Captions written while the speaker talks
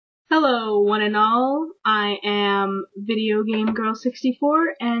Hello one and all, I am Video Game Girl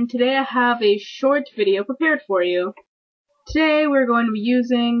 64 and today I have a short video prepared for you. Today we're going to be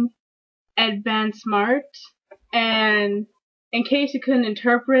using Advanced Marts, and in case you couldn't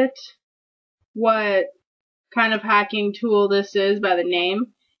interpret what kind of hacking tool this is by the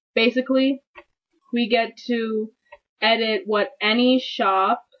name, basically we get to edit what any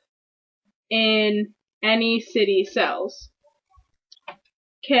shop in any city sells.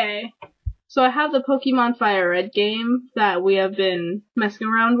 Okay, so I have the Pokemon Fire Red game that we have been messing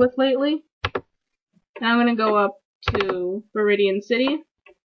around with lately. And I'm going to go up to Viridian City.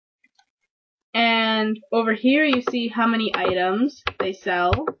 And over here you see how many items they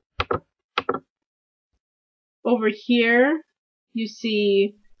sell. Over here you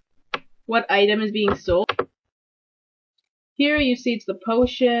see what item is being sold. Here you see it's the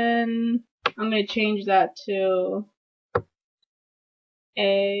potion. I'm going to change that to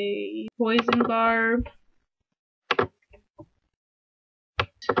a poison barb. I'm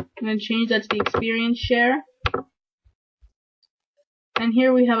going to change that to the experience share. And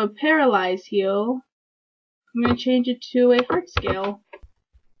here we have a paralyze heal. I'm going to change it to a heart scale.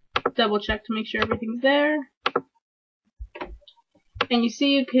 Double check to make sure everything's there. And you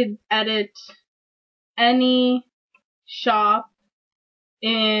see you could edit any shop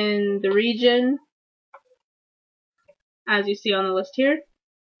in the region, as you see on the list here.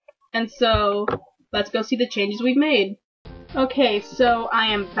 And so, let's go see the changes we've made. Okay, so I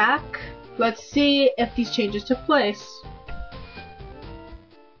am back. Let's see if these changes took place.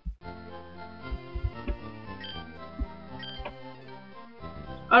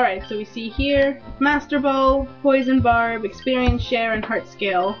 Alright, so we see here, Master Ball, Poison Barb, Experience Share, and Heart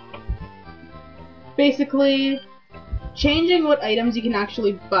Scale. Basically, changing what items you can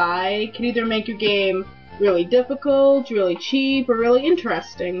actually buy can either make your game really difficult, really cheap, or really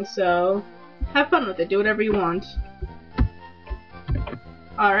interesting, so have fun with it, do whatever you want.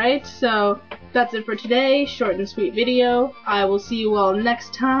 Alright, so that's it for today, short and sweet video. I will see you all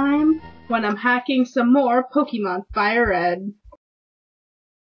next time when I'm hacking some more Pokemon Fire Red.